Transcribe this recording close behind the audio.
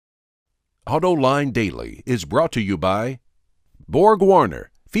AutoLine Daily is brought to you by Borg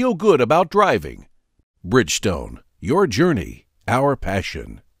Warner, feel good about driving. Bridgestone, your journey, our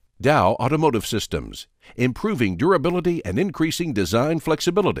passion. Dow Automotive Systems, improving durability and increasing design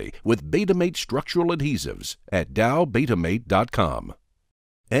flexibility with Betamate structural adhesives at dowbetamate.com.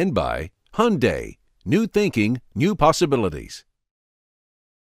 And by Hyundai, new thinking, new possibilities.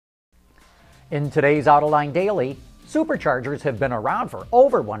 In today's AutoLine Daily, superchargers have been around for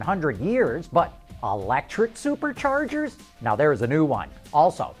over 100 years, but electric superchargers? Now there's a new one.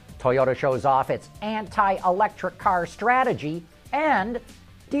 Also, Toyota shows off its anti-electric car strategy, and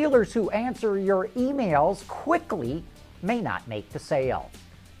dealers who answer your emails quickly may not make the sale.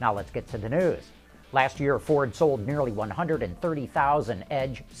 Now let's get to the news. Last year, Ford sold nearly 130,000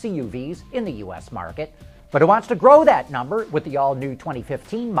 Edge CUVs in the U.S. market, but it wants to grow that number with the all-new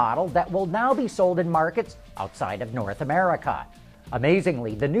 2015 model that will now be sold in markets outside of North America.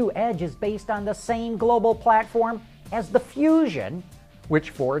 Amazingly, the new Edge is based on the same global platform as the Fusion,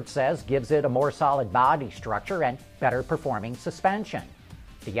 which Ford says gives it a more solid body structure and better performing suspension.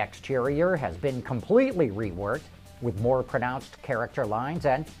 The exterior has been completely reworked with more pronounced character lines,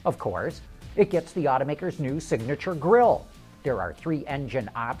 and, of course, it gets the automaker's new signature grille. There are 3 engine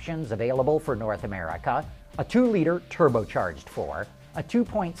options available for North America: a 2-liter turbocharged 4, a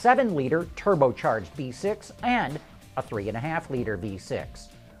 2.7-liter turbocharged V6, and a 3.5-liter V6.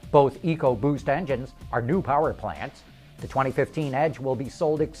 Both EcoBoost engines are new power plants. The 2015 Edge will be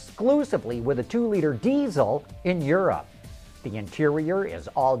sold exclusively with a 2-liter diesel in Europe. The interior is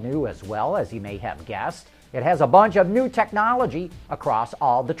all new as well, as you may have guessed. It has a bunch of new technology across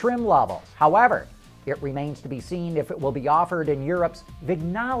all the trim levels. However, it remains to be seen if it will be offered in Europe's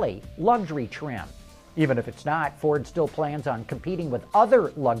Vignale luxury trim. Even if it's not, Ford still plans on competing with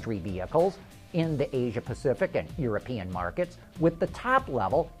other luxury vehicles in the Asia-Pacific and European markets with the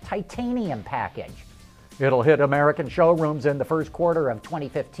top-level titanium package. It'll hit American showrooms in the first quarter of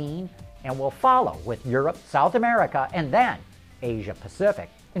 2015 and will follow with Europe, South America, and then Asia-Pacific,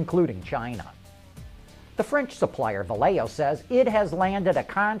 including China. The French supplier Valeo says it has landed a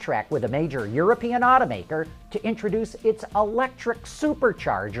contract with a major European automaker to introduce its electric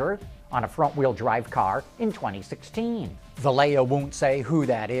supercharger on a front-wheel drive car in 2016. Valeo won't say who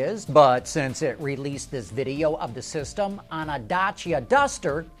that is, but since it released this video of the system on a Dacia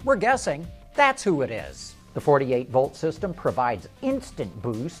Duster, we're guessing that's who it is. The 48-volt system provides instant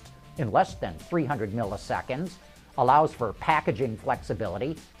boost in less than 300 milliseconds, allows for packaging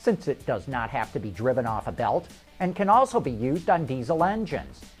flexibility since it does not have to be driven off a belt, and can also be used on diesel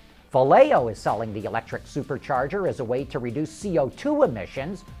engines. Valeo is selling the electric supercharger as a way to reduce CO2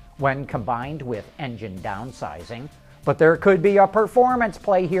 emissions when combined with engine downsizing, but there could be a performance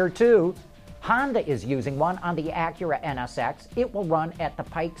play here too. Honda is using one on the Acura NSX. It will run at the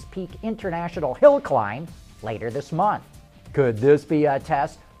Pikes Peak International Hill Climb later this month. Could this be a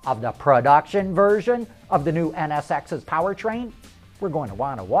test of the production version of the new NSX's powertrain? We're going to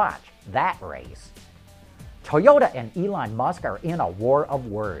want to watch that race. Toyota and Elon Musk are in a war of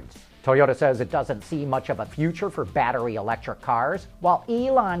words. Toyota says it doesn't see much of a future for battery electric cars, while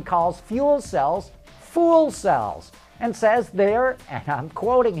Elon calls fuel cells fool cells and says they're, and I'm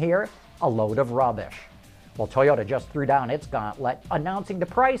quoting here, a load of rubbish. Well, Toyota just threw down its gauntlet, announcing the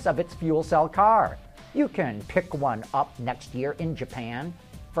price of its fuel cell car. You can pick one up next year in Japan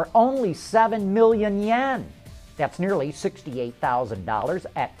for only 7 million yen. That's nearly $68,000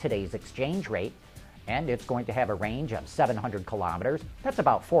 at today's exchange rate, and it's going to have a range of 700 kilometers. That's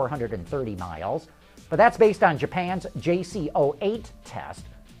about 430 miles. But that's based on Japan's JC08 test,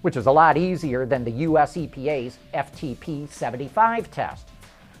 which is a lot easier than the US EPA's FTP 75 test.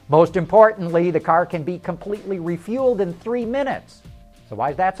 Most importantly, the car can be completely refueled in 3 minutes. So why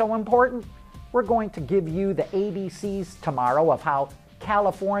is that so important? We're going to give you the ABCs tomorrow of how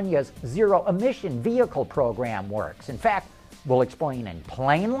California's zero-emission vehicle program works. In fact, we'll explain in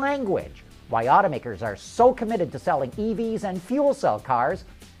plain language why automakers are so committed to selling EVs and fuel cell cars,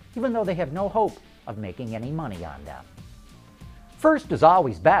 even though they have no hope of making any money on them. First is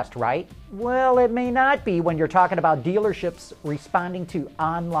always best, right? Well, it may not be when you're talking about dealerships responding to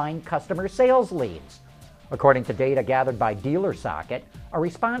online customer sales leads. According to data gathered by DealerSocket, a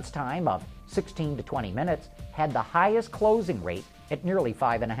response time of 16 to 20 minutes had the highest closing rate at nearly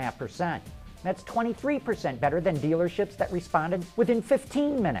 5.5%. That's 23% better than dealerships that responded within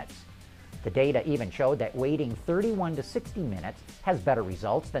 15 minutes. The data even showed that waiting 31 to 60 minutes has better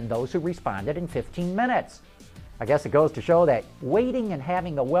results than those who responded in 15 minutes. I guess it goes to show that waiting and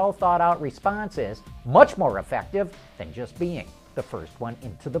having a well-thought-out response is much more effective than just being the first one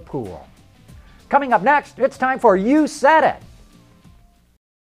into the pool. Coming up next, it's time for You Said It.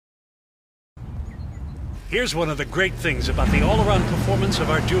 Here's one of the great things about the all-around performance of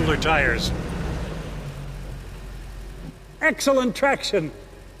our Jeweler tires. Excellent traction.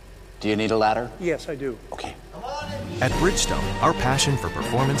 Do you need a ladder? Yes, I do. Okay. At Bridgestone, our passion for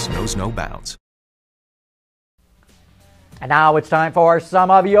performance knows no bounds. And now it's time for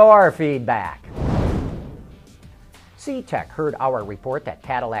some of your feedback. CTech heard our report that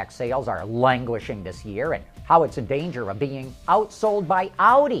Cadillac sales are languishing this year and how it's in danger of being outsold by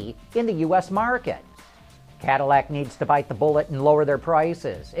Audi in the U.S. market. Cadillac needs to bite the bullet and lower their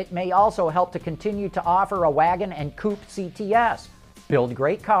prices. It may also help to continue to offer a wagon and coupe CTS. Build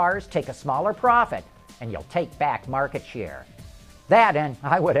great cars, take a smaller profit, and you'll take back market share. That, and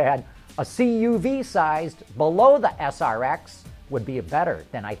I would add, a CUV sized below the SRX would be better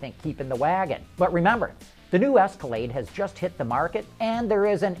than I think keeping the wagon. But remember, the new Escalade has just hit the market and there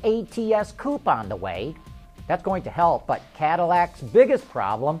is an ATS coupe on the way. That's going to help, but Cadillac's biggest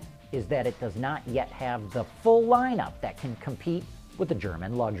problem is that it does not yet have the full lineup that can compete with the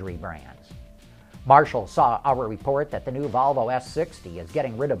German luxury brands. Marshall saw our report that the new Volvo S60 is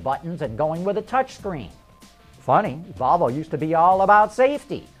getting rid of buttons and going with a touchscreen. Funny, Volvo used to be all about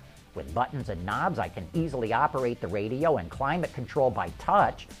safety. With buttons and knobs, I can easily operate the radio and climate control by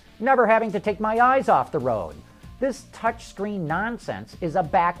touch, never having to take my eyes off the road. This touchscreen nonsense is a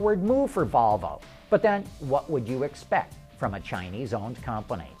backward move for Volvo. But then, what would you expect from a Chinese-owned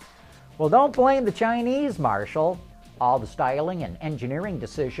company? Well, don't blame the Chinese, Marshall. All the styling and engineering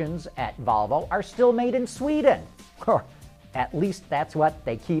decisions at Volvo are still made in Sweden. Or at least that's what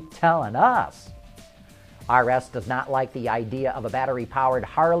they keep telling us. RS does not like the idea of a battery-powered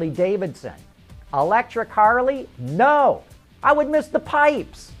Harley-Davidson. Electric Harley? No! I would miss the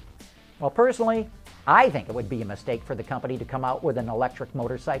pipes! Well, personally, I think it would be a mistake for the company to come out with an electric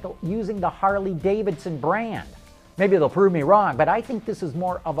motorcycle using the Harley-Davidson brand. Maybe they'll prove me wrong, but I think this is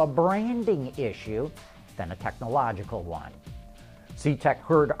more of a branding issue than a technological one. CTech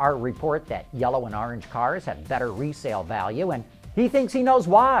heard our report that yellow and orange cars have better resale value, and he thinks he knows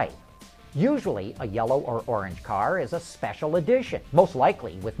why. Usually, a yellow or orange car is a special edition, most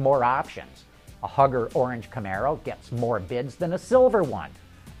likely with more options. A Hugger orange Camaro gets more bids than a silver one.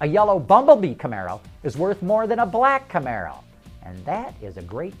 A yellow Bumblebee Camaro is worth more than a black Camaro. And that is a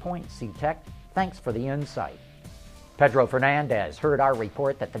great point, CTech. Thanks for the insight. Pedro Fernandez heard our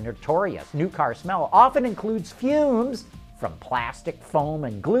report that the notorious new car smell often includes fumes from plastic, foam,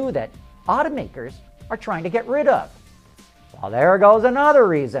 and glue that automakers are trying to get rid of. Well, there goes another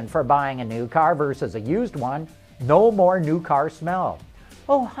reason for buying a new car versus a used one. No more new car smell.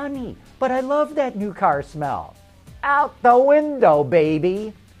 Oh, honey, but I love that new car smell. Out the window,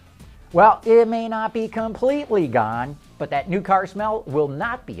 baby. Well, it may not be completely gone, but that new car smell will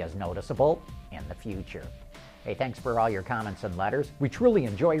not be as noticeable in the future. Hey, thanks for all your comments and letters. We truly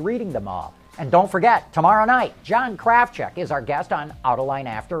enjoy reading them all. And don't forget, tomorrow night, John Krafchick is our guest on Autoline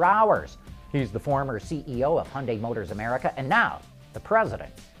After Hours. He's the former CEO of Hyundai Motors America and now the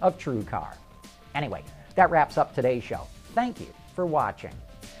president of TrueCar. Anyway, that wraps up today's show. Thank you for watching.